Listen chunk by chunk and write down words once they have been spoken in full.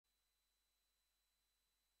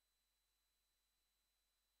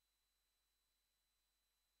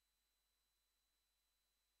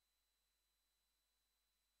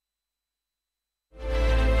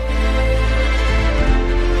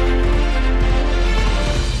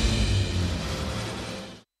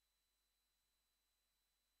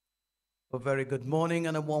A very good morning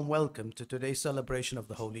and a warm welcome to today's celebration of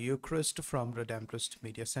the Holy Eucharist from Redemptorist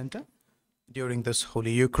Media Center. During this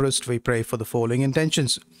Holy Eucharist, we pray for the following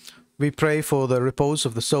intentions. We pray for the repose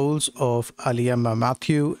of the souls of Aliema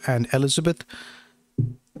Matthew and Elizabeth,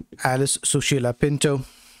 Alice Sushila Pinto,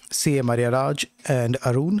 C.A. Maria Raj and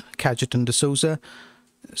Arun, Cajetan de Souza,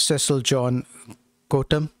 Cecil John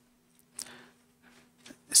Kotam,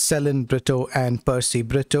 Selin Brito and Percy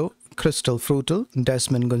Brito, Crystal Frutal,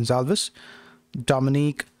 Desmond Gonzalez,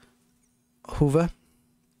 Dominique Hoover,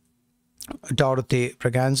 Dorothy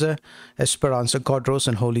Braganza, Esperanza Godros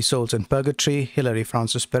and Holy Souls in Purgatory, Hilary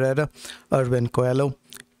Francis Pereira, Erwin Coelho,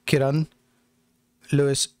 Kiran,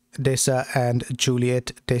 Luis Desa and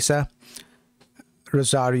Juliet Desa,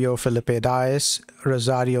 Rosario Felipe Dias,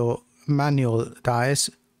 Rosario Manuel Dias,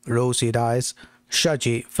 Rosie Dias,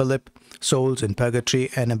 Shaji Philip, Souls in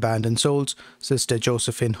Purgatory and Abandoned Souls, Sister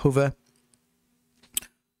Josephine Hoover,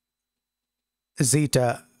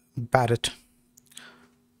 Zita Barrett.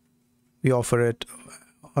 We offer it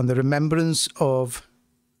on the remembrance of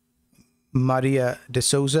Maria de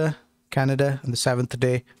Souza, Canada, on the 7th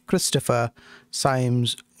day, Christopher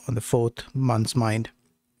Symes on the 4th month's mind.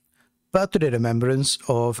 Birthday remembrance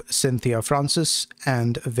of Cynthia Francis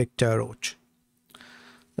and Victor Roach.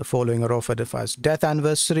 The following are offered as death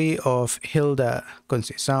anniversary of Hilda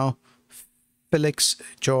Conceição, Felix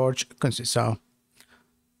George Conceição,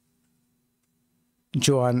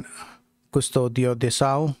 Joan Custodio de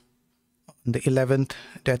Sao, on the 11th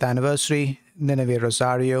death anniversary, Nineveh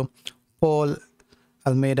Rosario, Paul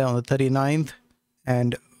Almeida on the 39th,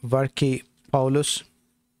 and Varki Paulus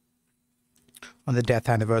on the death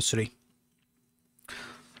anniversary.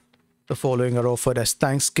 The following are offered as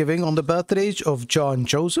thanksgiving on the birthday of John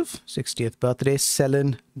Joseph, 60th birthday,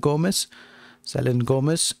 Selin Gomez,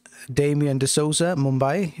 Damien De Souza,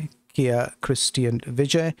 Mumbai, Kia Christian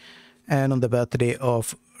Vijay, and on the birthday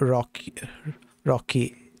of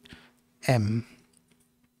Rocky M.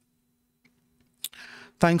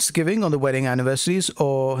 Thanksgiving on the wedding anniversaries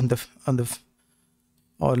or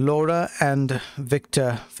Laura and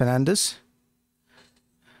Victor Fernandez,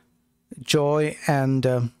 Joy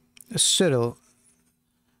and Cyril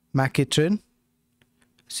Makitrin,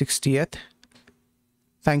 60th.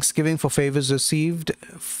 Thanksgiving for favors received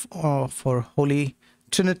for Holy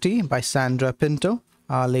Trinity by Sandra Pinto,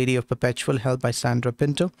 Our Lady of Perpetual Help by Sandra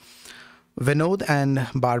Pinto, Vinod and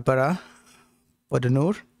Barbara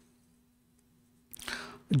Odenur,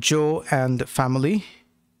 Joe and family.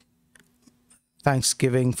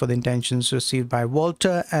 Thanksgiving for the intentions received by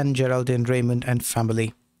Walter and Geraldine Raymond and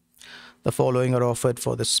family. The following are offered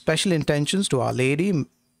for the special intentions to Our Lady,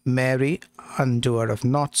 Mary, undoer of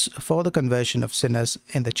knots, for the conversion of sinners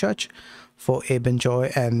in the church, for Aben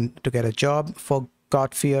Joy and to get a job, for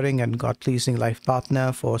God-fearing and God-pleasing life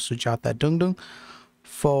partner, for Sujata Dungdung,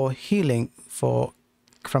 for healing from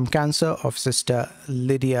cancer of Sister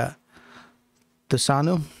Lydia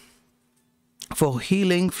Tusano, for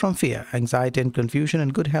healing from fear, anxiety and confusion,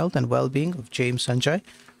 and good health and well-being of James Sanjay,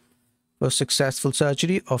 for successful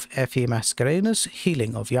surgery of F.E. Mascarenhas,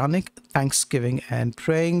 healing of Yannick, thanksgiving and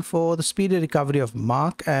praying for the speedy recovery of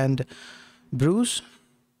Mark and Bruce,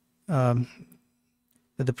 the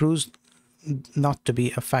bruise not to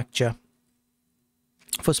be a fracture.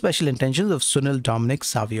 For special intentions of Sunil Dominic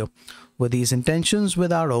Savio. With these intentions,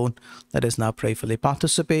 with our own, let us now prayerfully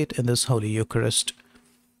participate in this Holy Eucharist.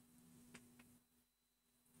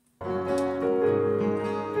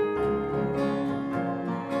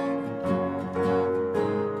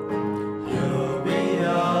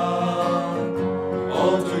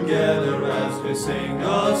 Sing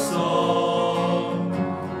a song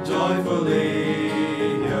joyfully.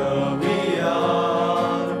 Here we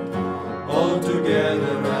are, all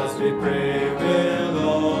together as we pray will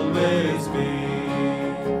always be.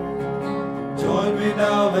 Join me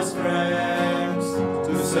now as friends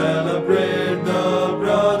to celebrate the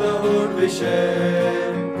brotherhood we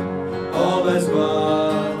share. All as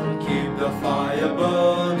one, keep the fire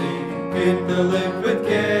burning, kindle it with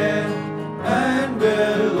care, and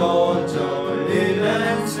we'll all join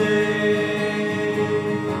and sing.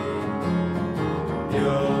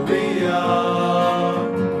 Here we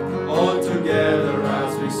are, all together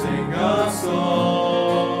as we sing a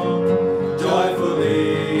song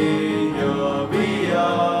joyfully. Here we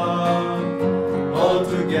are, all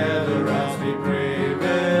together as we pray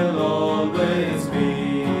will always be.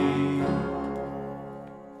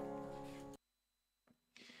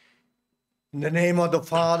 In the name of the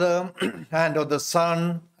Father, and of the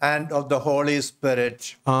Son, and of the Holy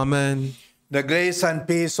Spirit. Amen. The grace and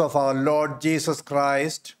peace of our Lord Jesus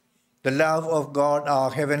Christ, the love of God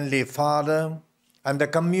our Heavenly Father, and the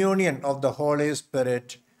communion of the Holy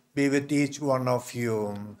Spirit be with each one of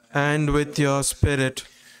you. and with your spirit.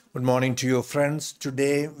 Good morning to you, friends.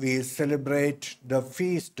 Today we celebrate the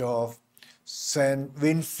feast of Saint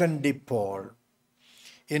Vincent de Paul.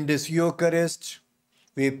 In this Eucharist,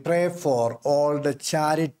 we pray for all the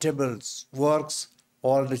charitable works,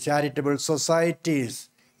 all the charitable societies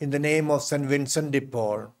in the name of Saint Vincent de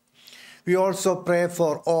Paul. We also pray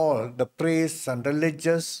for all the priests and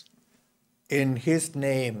religious in his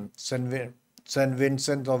name, Saint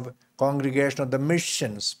Vincent of Congregation of the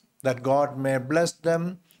Missions, that God may bless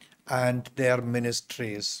them and their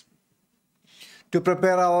ministries. To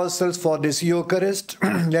prepare ourselves for this Eucharist,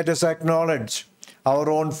 let us acknowledge our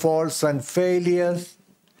own faults and failures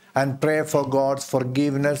and pray for God's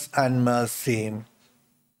forgiveness and mercy.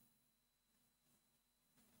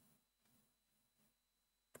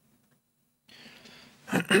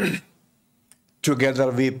 Together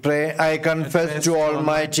we pray. I confess to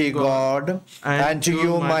Almighty God and to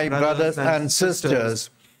you, my brothers and sisters,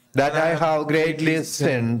 that I have greatly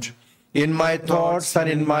sinned in my thoughts and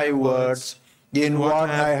in my words, in what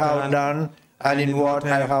I have done and in what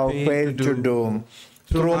I have failed to do.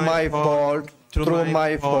 Through my fault, through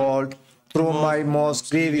my most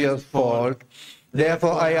grievous fault.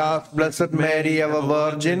 Therefore I ask Blessed Mary, ever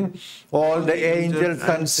Virgin, all the angels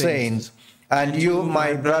and saints, and you,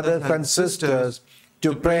 my brothers and sisters,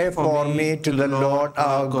 to pray for me to the Lord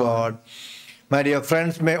our God. My dear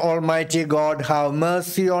friends, may Almighty God have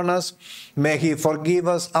mercy on us. May He forgive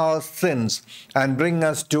us our sins and bring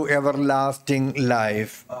us to everlasting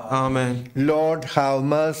life. Amen. Lord, have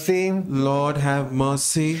mercy. Lord, have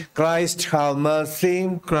mercy. Christ, have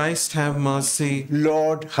mercy. Christ, have mercy.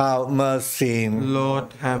 Lord, have mercy.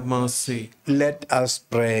 Lord, have mercy. Let us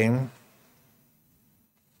pray.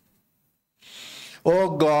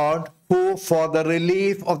 O God, who for the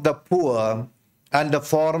relief of the poor and the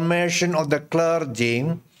formation of the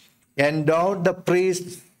clergy endowed the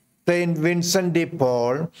priest Saint Vincent de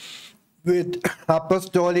Paul with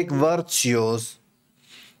apostolic virtues,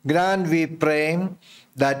 grant, we pray,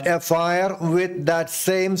 that afire with that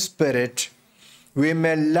same spirit we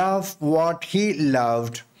may love what he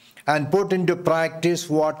loved and put into practice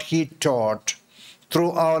what he taught.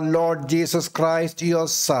 Through our Lord Jesus Christ, your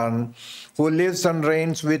Son, who lives and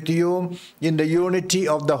reigns with you in the unity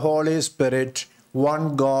of the Holy Spirit,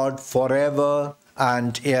 one God, forever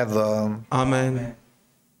and ever. Amen.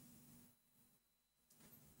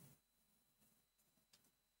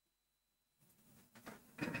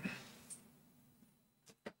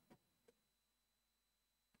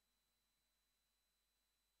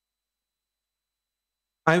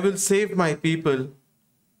 I will save my people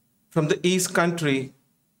from the east country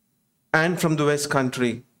and from the west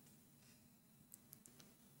country.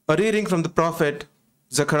 A reading from the prophet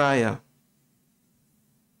Zechariah.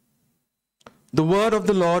 The word of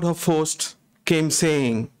the Lord of hosts came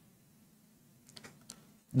saying,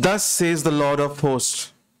 Thus says the Lord of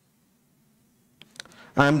hosts,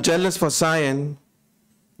 I am jealous for Zion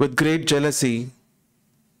with great jealousy,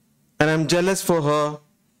 and I am jealous for her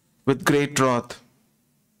with great wrath.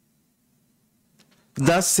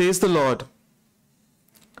 Thus says the Lord,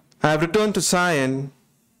 I have returned to Zion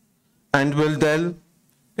and will dwell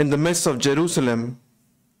in the midst of Jerusalem,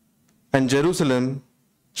 and Jerusalem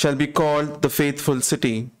shall be called the faithful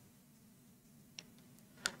city,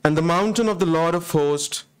 and the mountain of the Lord of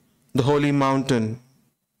hosts, the holy mountain.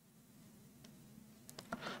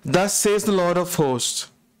 Thus says the Lord of hosts,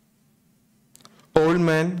 old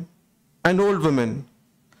men and old women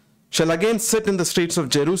shall again sit in the streets of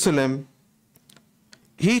Jerusalem,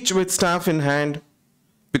 each with staff in hand,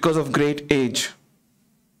 because of great age.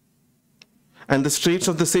 And the streets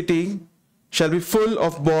of the city shall be full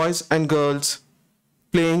of boys and girls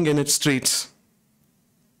playing in its streets.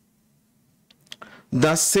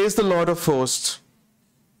 Thus says the Lord of hosts,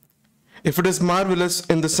 if it is marvelous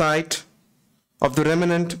in the sight of the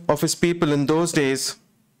remnant of his people in those days,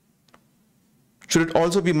 should it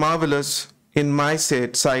also be marvelous in my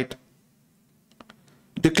sight,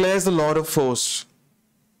 declares the Lord of hosts.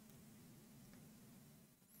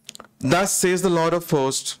 Thus says the Lord of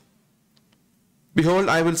hosts, behold,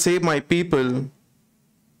 I will save my people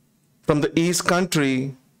from the east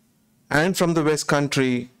country and from the west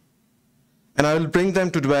country, and I will bring them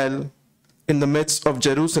to dwell in the midst of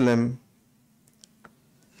Jerusalem.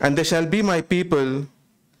 And they shall be my people,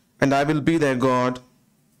 and I will be their God,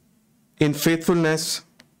 in faithfulness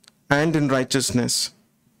and in righteousness.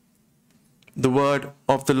 The word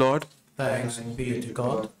of the Lord. Thanks be to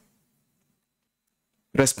God.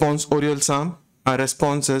 Response Oriel Psalm. Our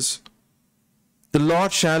response is, the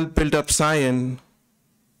Lord shall build up Zion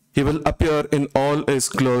he will appear in all his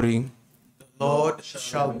glory. The Lord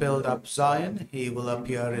shall build up Zion, he will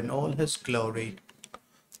appear in all his glory.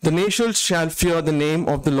 The nations shall fear the name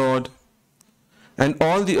of the Lord, and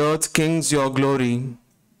all the earth's kings your glory.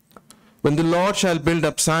 When the Lord shall build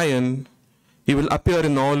up Zion, he will appear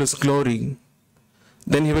in all his glory.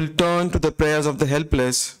 Then he will turn to the prayers of the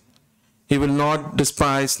helpless. He will not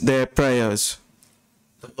despise their prayers.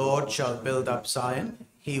 The Lord shall build up Zion,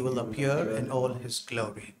 he will appear in all his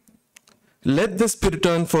glory. Let this be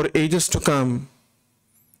written for ages to come,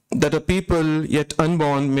 that a people yet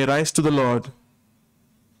unborn may rise to the Lord.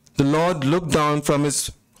 The Lord looked down from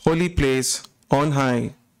his holy place on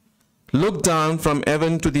high, looked down from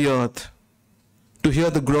heaven to the earth, to hear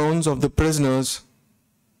the groans of the prisoners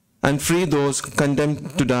and free those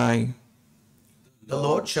condemned to die. The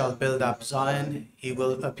Lord shall build up Zion, he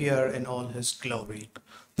will appear in all his glory.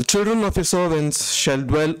 The children of your servants shall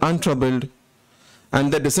dwell untroubled,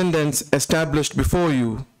 and their descendants established before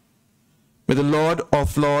you. May the Lord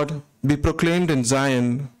of Lords be proclaimed in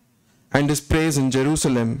Zion, and his praise in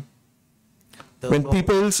Jerusalem. When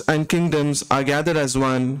peoples and kingdoms are gathered as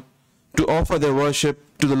one to offer their worship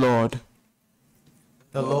to the Lord.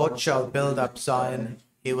 The Lord shall build up Zion,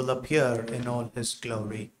 he will appear in all his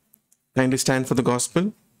glory. Kindly stand for the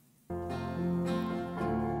gospel.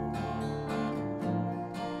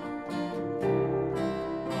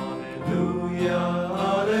 Hallelujah,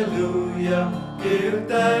 hallelujah, give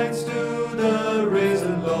thanks to the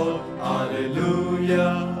risen Lord.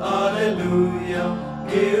 Hallelujah, hallelujah,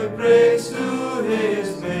 give praise to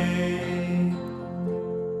his name.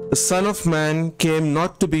 The Son of Man came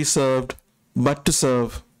not to be served, but to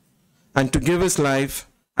serve, and to give his life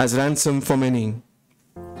as ransom for many.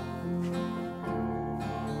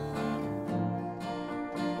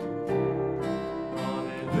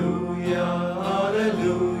 Hallelujah,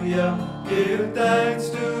 hallelujah, give thanks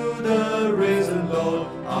to the risen Lord.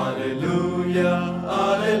 Hallelujah,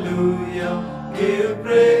 hallelujah, give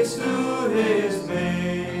praise to his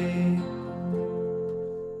name.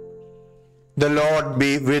 The Lord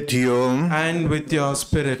be with you. And with your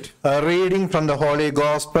spirit. A reading from the Holy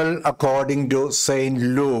Gospel according to Saint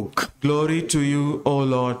Luke. Glory to you, O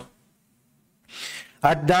Lord.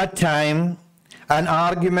 At that time, an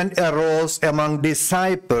argument arose among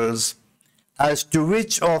disciples as to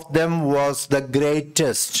which of them was the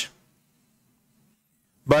greatest.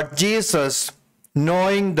 But Jesus,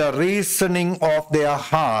 knowing the reasoning of their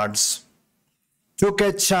hearts, took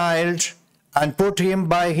a child and put him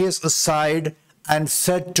by his side and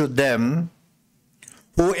said to them,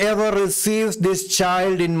 "Whoever receives this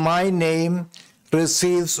child in my name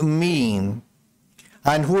receives me,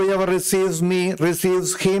 and whoever receives me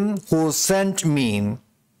receives him who sent me.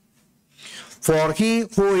 For he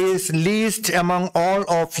who is least among all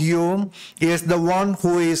of you is the one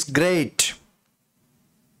who is great."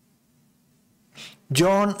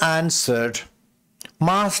 John answered,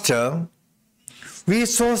 "Master, we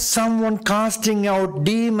saw someone casting out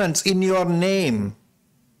demons in your name,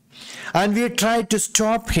 and we tried to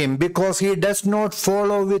stop him because he does not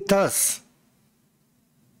follow with us."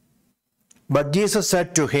 But Jesus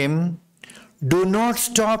said to him, "Do not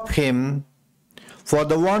stop him, for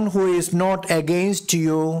the one who is not against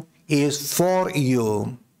you is for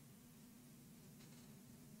you."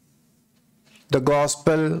 The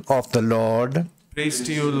Gospel of the Lord. Praise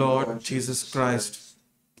to you, Lord Jesus Christ.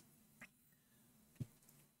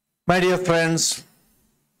 My dear friends,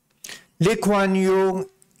 Lee Kuan Yew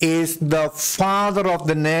is the father of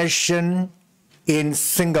the nation in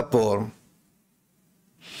Singapore.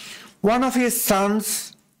 One of his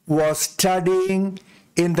sons was studying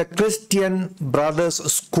in the Christian Brothers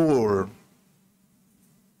School.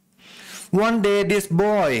 One day, this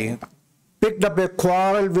boy picked up a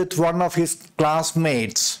quarrel with one of his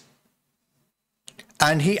classmates,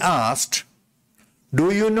 and he asked,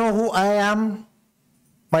 "Do you know who I am?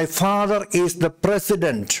 My father is the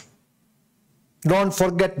president. Don't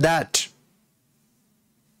forget that."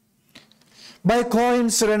 By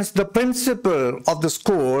coincidence, the principal of the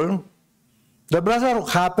school, the brother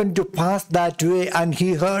happened to pass that way, and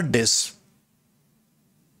he heard this.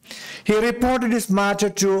 He reported this matter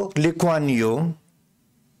to Lee Kuan Yew.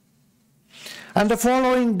 And the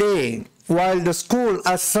following day, while the school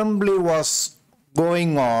assembly was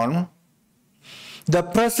going on, the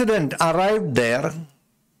president arrived there,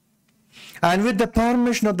 and with the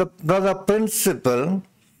permission of the brother principal,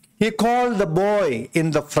 he called the boy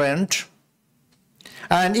in the front,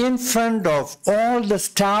 and in front of all the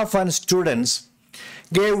staff and students,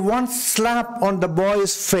 gave one slap on the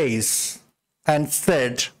boy's face and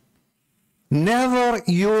said, "Never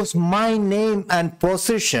use my name and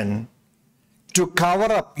position to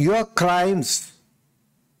cover up your crimes.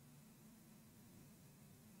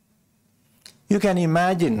 You can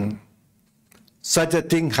imagine such a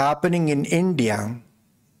thing happening in India.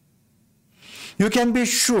 You can be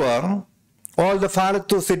sure all the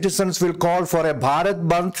Falatu citizens will call for a Bharat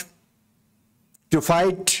Bandh to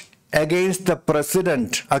fight against the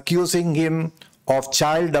president, accusing him of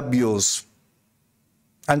child abuse.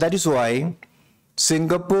 And that is why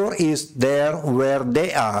Singapore is there where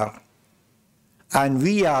they are, and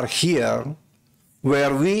we are here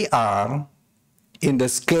where we are in the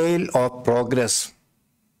scale of progress.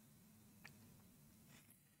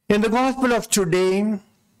 In the Gospel of today,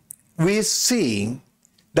 we see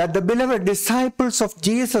that the beloved disciples of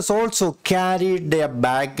Jesus also carried their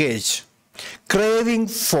baggage, craving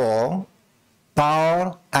for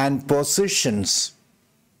power and positions.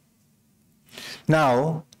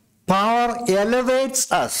 Now, power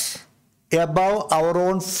elevates us above our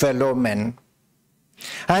own fellow men,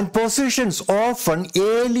 and positions often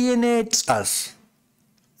alienates us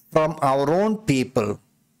from our own people.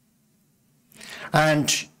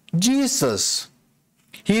 And Jesus,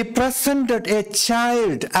 he presented a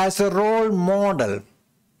child as a role model.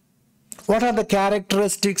 What are the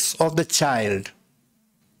characteristics of the child?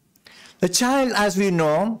 The child, as we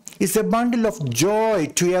know, is a bundle of joy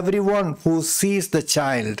to everyone who sees the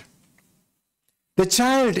child. The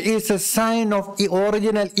child is a sign of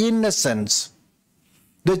original innocence.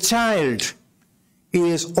 The child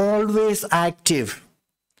is always active.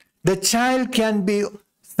 The child can be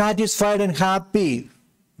satisfied and happy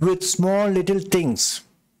with small little things.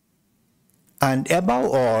 And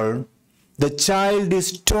above all, the child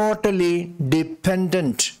is totally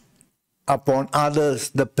dependent upon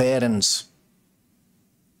others, the parents.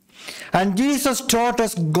 And Jesus taught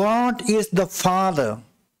us God is the Father,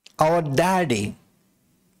 our daddy.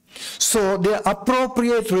 So the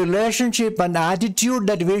appropriate relationship and attitude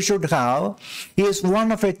that we should have is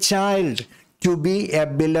one of a child to be a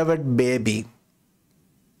beloved baby.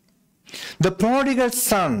 The prodigal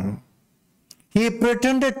son, he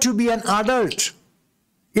pretended to be an adult,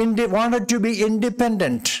 wanted to be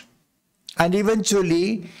independent, and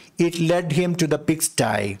eventually it led him to the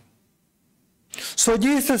pigsty. So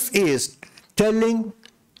Jesus is telling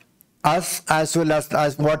us, as well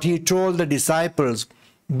as what he told the disciples,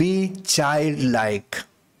 be childlike,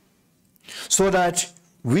 so that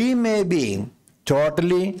we may be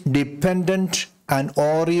totally dependent and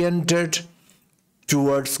oriented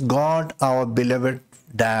towards God, our beloved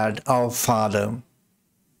Dad, our Father.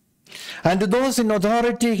 And to those in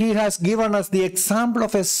authority, he has given us the example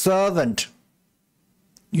of a servant.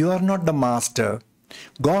 You are not the master.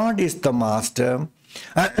 God is the master,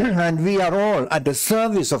 and we are all at the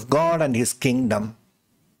service of God and his kingdom.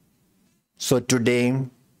 So today,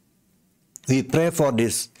 we pray for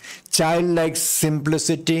this childlike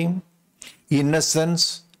simplicity,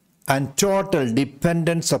 innocence, and total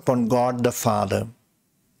dependence upon God the Father.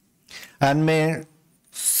 And may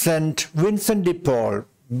Saint Vincent de Paul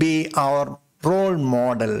be our role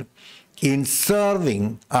model in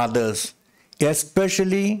serving others,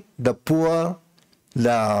 especially the poor,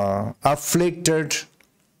 the afflicted,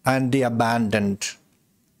 and the abandoned.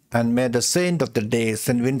 And may the saint of the day,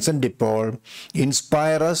 Saint Vincent de Paul,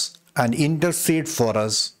 inspire us and intercede for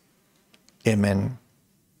us. Amen.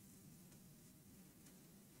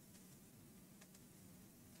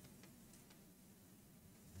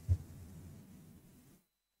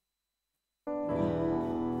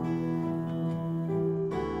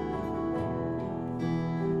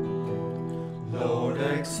 Lord,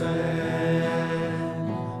 accept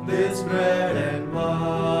this bread and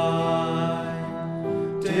wine.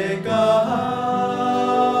 Take our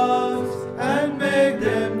hearts and make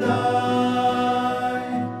them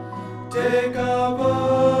thine. Take our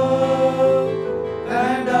work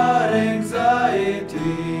and our anxiety.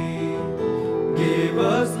 Give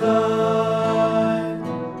us life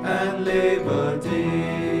and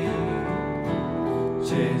liberty.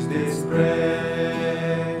 Change this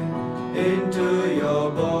bread into your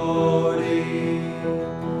body,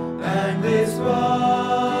 and this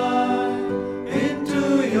wine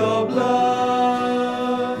into your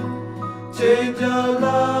blood. Change our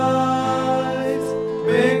lives,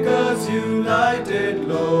 make us united,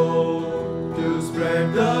 Lord, to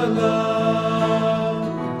spread the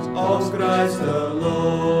love of Christ the Lord.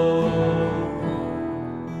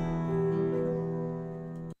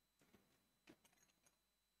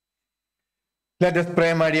 Let us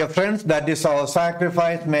pray, my dear friends, that this our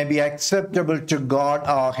sacrifice may be acceptable to God,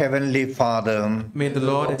 our Heavenly Father. May the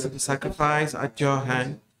Lord accept the sacrifice at your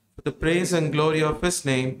hand for the praise and glory of his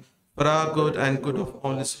name, for our good and good of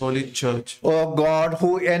all His holy church. O God,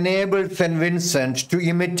 who enabled St. Vincent to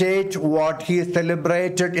imitate what he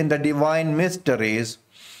celebrated in the divine mysteries,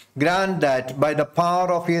 grant that by the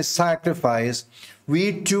power of his sacrifice,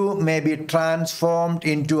 we too may be transformed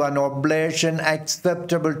into an oblation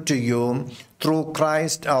acceptable to you through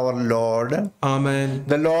Christ our Lord. Amen.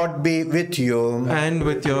 The Lord be with you. And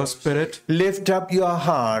with your spirit, Lift up your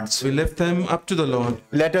hearts. we lift them up to the Lord.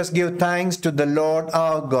 Let us give thanks to the Lord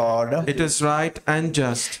our God. It is right and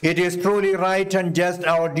just. It is truly right and just,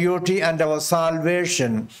 our duty and our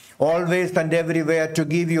salvation, always and everywhere to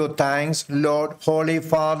give you thanks, Lord, Holy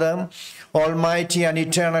Father, Almighty and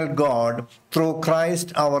eternal God, through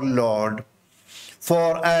Christ our Lord.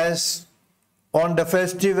 For as on the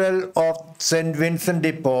festival of St. Vincent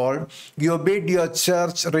de Paul, you bid your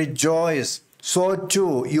church rejoice, so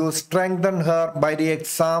too you strengthen her by the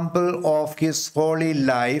example of his holy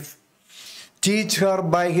life. Teach her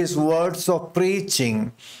by his words of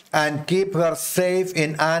preaching, and keep her safe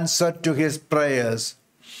in answer to his prayers.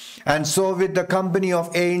 And so with the company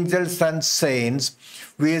of angels and saints,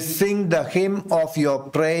 we sing the hymn of your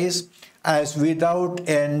praise, as without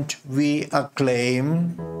end we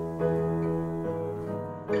acclaim.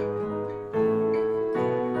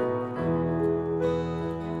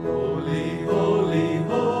 Holy, holy,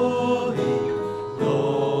 holy,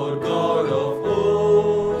 Lord God of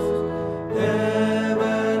hosts,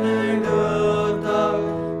 heaven and earth are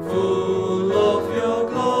full of your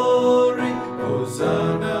glory.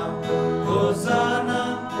 Hosanna, Hosanna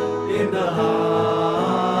in the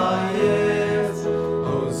highest.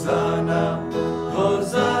 Hosanna,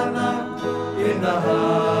 Hosanna in the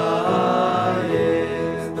highest.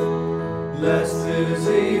 Blessed is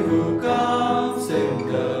he who comes in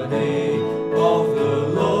the name of the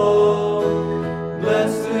Lord.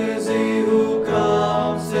 Blessed is he who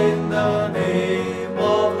comes in the name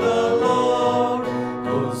of the Lord.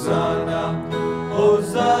 Hosanna,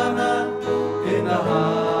 Hosanna in the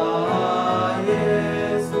highest.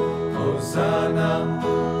 Hosanna,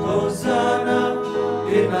 Hosanna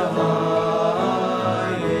in the highest.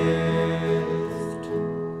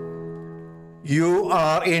 You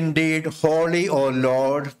are indeed holy, O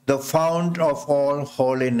Lord, the fount of all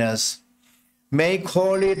holiness. Make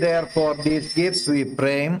holy, therefore, these gifts, we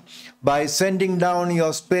pray, by sending down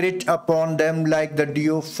your Spirit upon them like the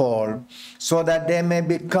dew fall, so that they may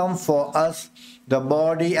become for us the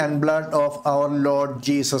body and blood of our Lord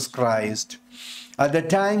Jesus Christ. At the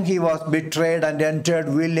time he was betrayed and entered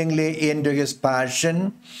willingly into his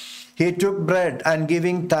passion, he took bread and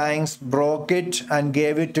giving thanks, broke it and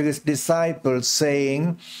gave it to his disciples,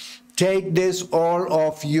 saying, "Take this all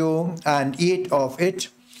of you and eat of it,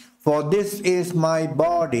 for this is my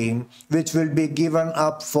body, which will be given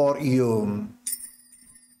up for you."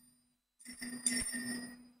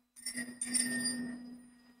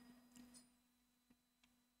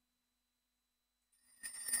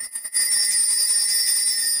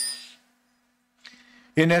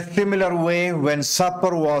 In a similar way, when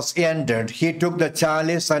supper was ended, he took the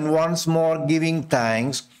chalice and once more giving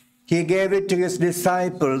thanks, he gave it to his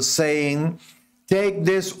disciples, saying, "Take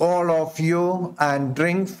this all of you and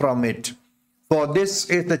drink from it, for this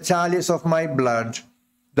is the chalice of my blood,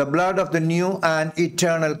 the blood of the new and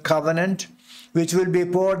eternal covenant, which will be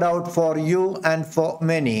poured out for you and for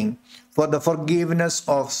many, for the forgiveness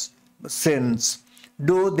of sins.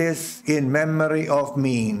 Do this in memory of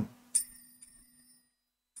me."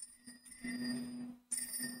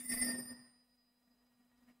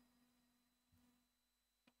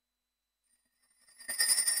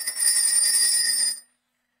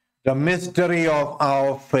 The mystery of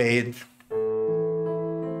our faith.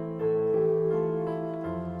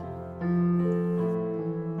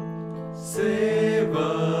 Save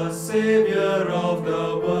us, Savior of the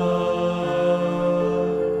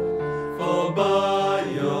world, for by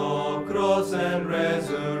your cross and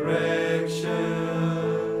resurrection,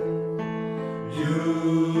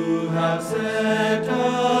 you have set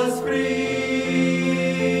us free.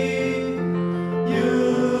 You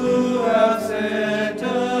have set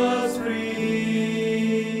us free.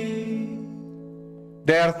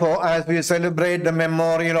 Therefore, as we celebrate the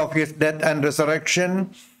memorial of his death and resurrection,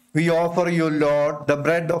 we offer you, Lord, the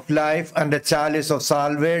bread of life and the chalice of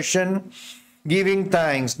salvation, giving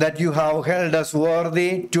thanks that you have held us worthy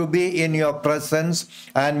to be in your presence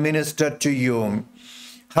and minister to you.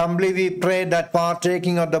 Humbly we pray that,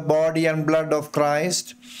 partaking of the body and blood of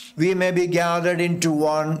Christ, we may be gathered into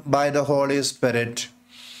one by the Holy Spirit.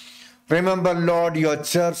 Remember, Lord, your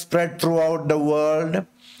church spread throughout the world,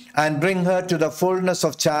 and bring her to the fullness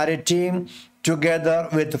of charity, together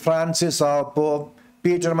with Francis our Pope,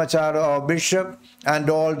 Peter Machado, our bishop, and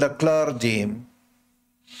all the clergy.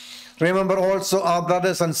 Remember also our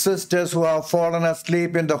brothers and sisters who have fallen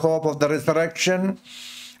asleep in the hope of the resurrection,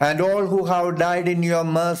 and all who have died in your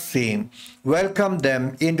mercy. Welcome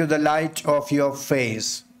them into the light of your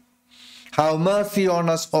face. Have mercy on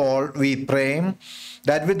us all, we pray,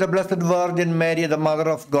 that with the Blessed Virgin Mary, the Mother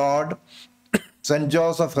of God, Saint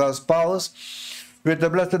Joseph, her spouse, with the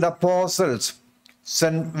blessed apostles,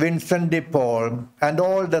 Saint Vincent de Paul, and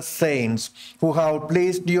all the saints who have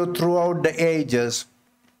pleased you throughout the ages,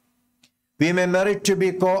 we may merit to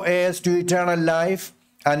be co-heirs to eternal life,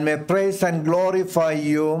 and may praise and glorify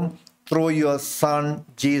you through your Son,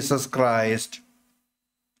 Jesus Christ.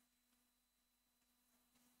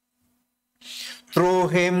 Through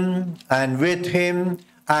him, and with him,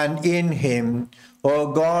 and in him,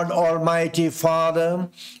 O God, Almighty Father,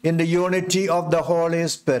 in the unity of the Holy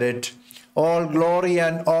Spirit, all glory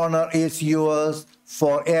and honor is yours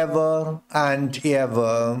forever and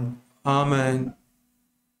ever. Amen.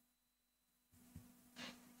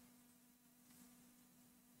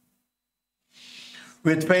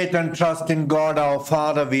 With faith and trust in God our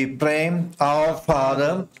Father, we pray. Our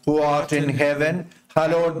Father, who art in heaven,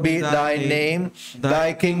 hallowed be thy name.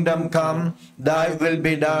 Thy kingdom come, thy will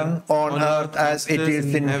be done on earth as it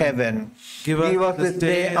is in heaven. Give us this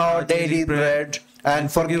day our daily bread,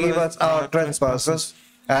 and forgive us our trespasses,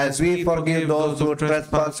 as we forgive those who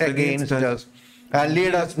trespass against us. And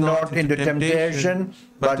lead us not into temptation,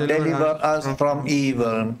 but deliver us from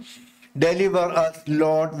evil. Deliver us,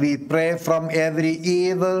 Lord, we pray, from every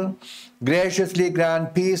evil. Graciously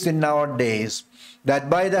grant peace in our days, that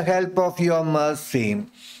by the help of your mercy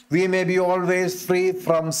we may be always free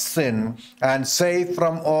from sin and safe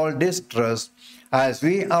from all distress, as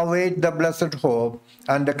we await the blessed hope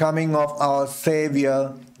and the coming of our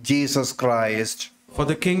Savior, Jesus Christ. For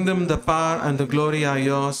the kingdom, the power, and the glory are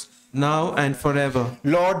yours, now and forever.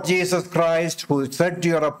 Lord Jesus Christ, who said to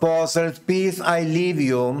your apostles, "Peace I leave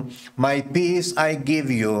you, my peace I give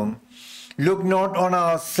you," look not on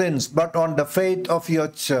our sins, but on the faith of your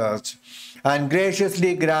church, and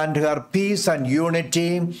graciously grant her peace and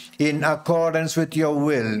unity in accordance with your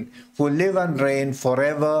will, who live and reign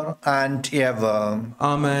forever and ever.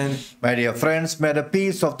 Amen. My dear friends, may the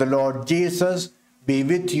peace of the Lord Jesus be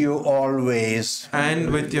with you always.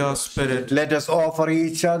 And with your spirit. Let us offer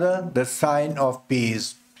each other the sign of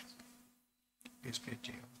peace. Peace be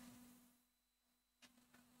to you.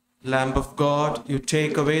 Lamb of God, you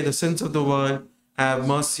take away the sins of the world, have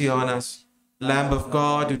mercy on us. Lamb of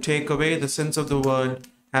God, you take away the sins of the world,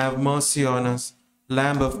 have mercy on us.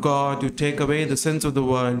 Lamb of God, you take away the sins of the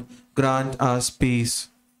world, grant us peace.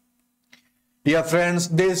 Dear friends,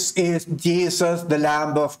 this is Jesus, the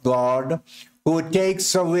Lamb of God, who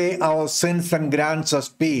takes away our sins and grants us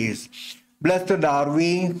peace. Blessed are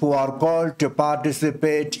we who are called to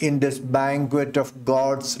participate in this banquet of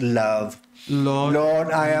God's love.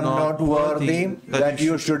 Lord, I am not worthy that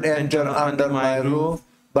you should enter under my roof,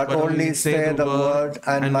 but only say the word,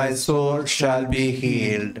 and my soul shall be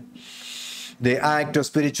healed. The act of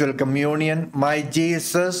spiritual communion. My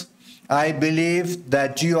Jesus, I believe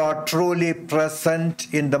that you are truly present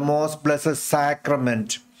in the most blessed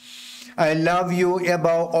sacrament. I love you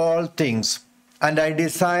above all things, and I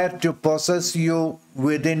desire to possess you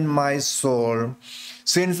within my soul.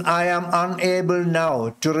 Since I am unable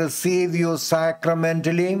now to receive you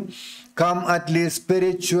sacramentally, come at least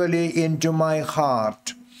spiritually into my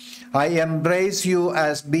heart. I embrace you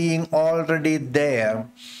as being already there,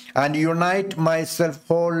 and unite myself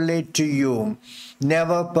wholly to you.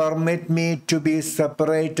 Never permit me to be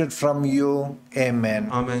separated from you. Amen.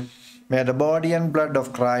 Amen. May the body and blood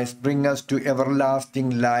of Christ bring us to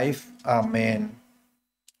everlasting life. Amen.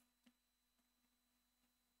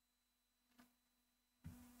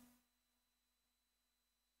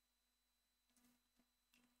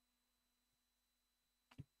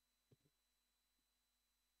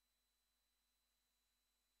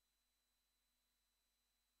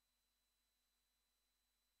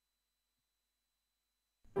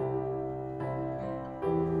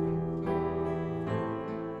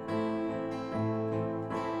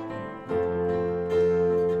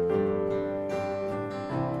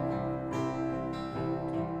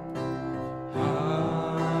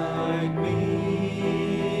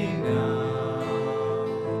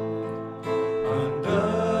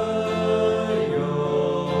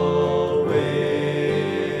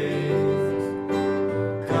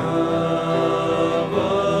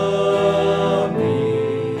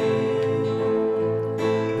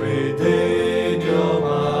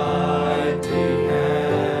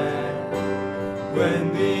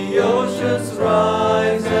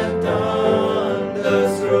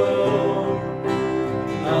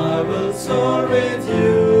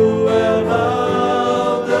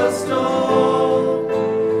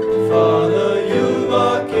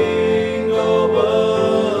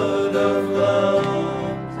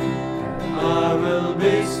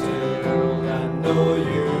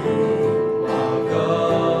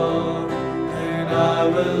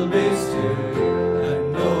 will be still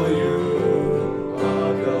and know you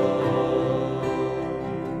are God.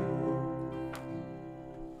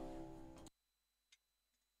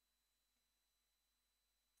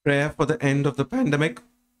 Prayer for the end of the pandemic.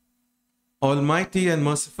 Almighty and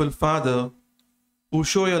merciful Father, who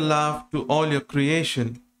show your love to all your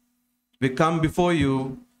creation, we come before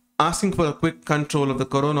you asking for a quick control of the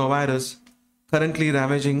coronavirus currently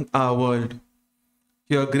ravaging our world.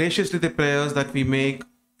 Hear graciously the prayers that we make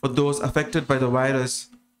for those affected by the virus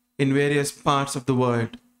in various parts of the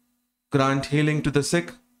world. Grant healing to the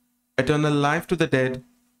sick, eternal life to the dead,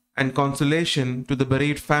 and consolation to the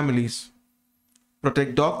bereaved families.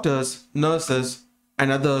 Protect doctors, nurses,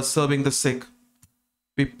 and others serving the sick.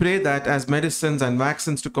 We pray that as medicines and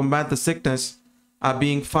vaccines to combat the sickness are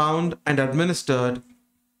being found and administered,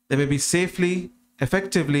 they may be safely,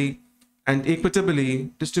 effectively, and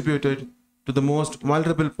equitably distributed to the most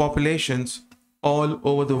vulnerable populations all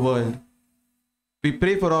over the world. We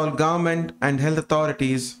pray for all government and health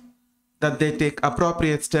authorities that they take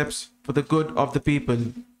appropriate steps for the good of the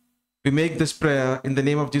people. We make this prayer in the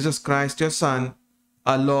name of Jesus Christ, your Son,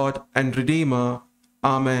 our Lord and Redeemer.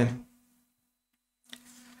 Amen.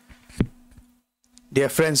 Dear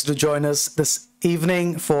friends, do join us this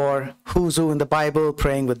evening for Who's Who in the Bible,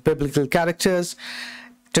 praying with biblical characters.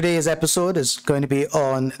 Today's episode is going to be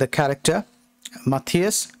on the character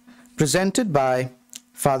Matthias, presented by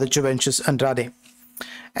Father Juvencius Andrade.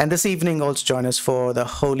 And this evening also join us for the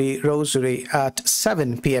Holy Rosary at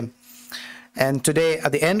 7 p.m. And today,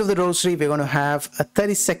 at the end of the Rosary, we're going to have a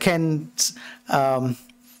 30-second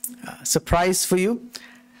surprise for you.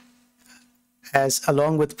 As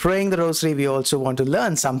along with praying the Rosary, we also want to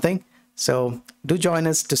learn something. So do join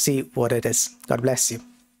us to see what it is. God bless you.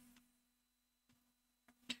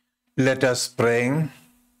 Let us pray.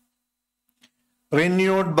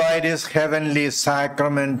 Renewed by this heavenly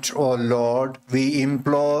sacrament, O Lord, we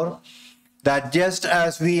implore that just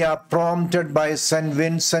as we are prompted by St.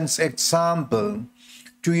 Vincent's example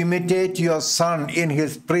to imitate your Son in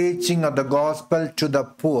his preaching of the gospel to the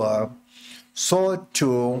poor, so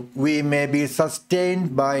too we may be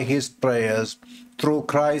sustained by his prayers through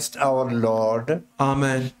Christ our Lord.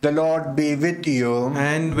 Amen. The Lord be with you.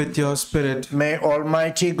 And with your spirit. May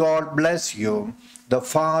Almighty God bless you, the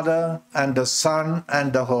Father and the Son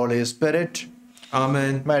and the Holy Spirit.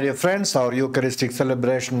 Amen. My dear friends, our Eucharistic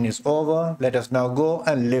celebration is over. Let us now go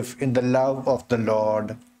and live in the love of the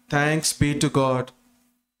Lord. Thanks be to God.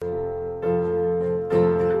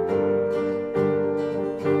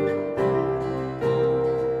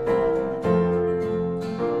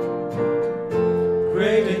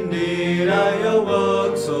 Great indeed are your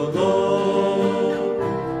works, O Lord,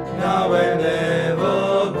 now and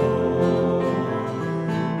evermore.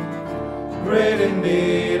 Great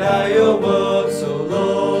indeed are your works, O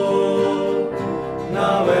Lord,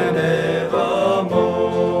 now and evermore.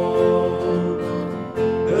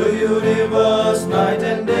 The universe night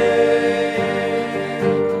and day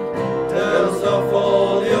tells of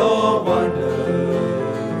all your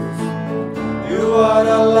wonders. You are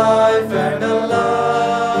alive and alive.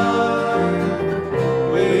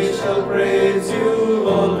 We shall praise you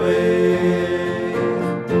always.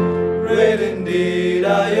 Great indeed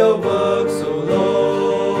are your works, O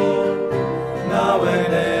Lord, now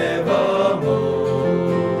and evermore.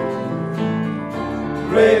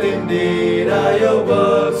 Great indeed are your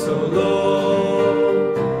works, O Lord,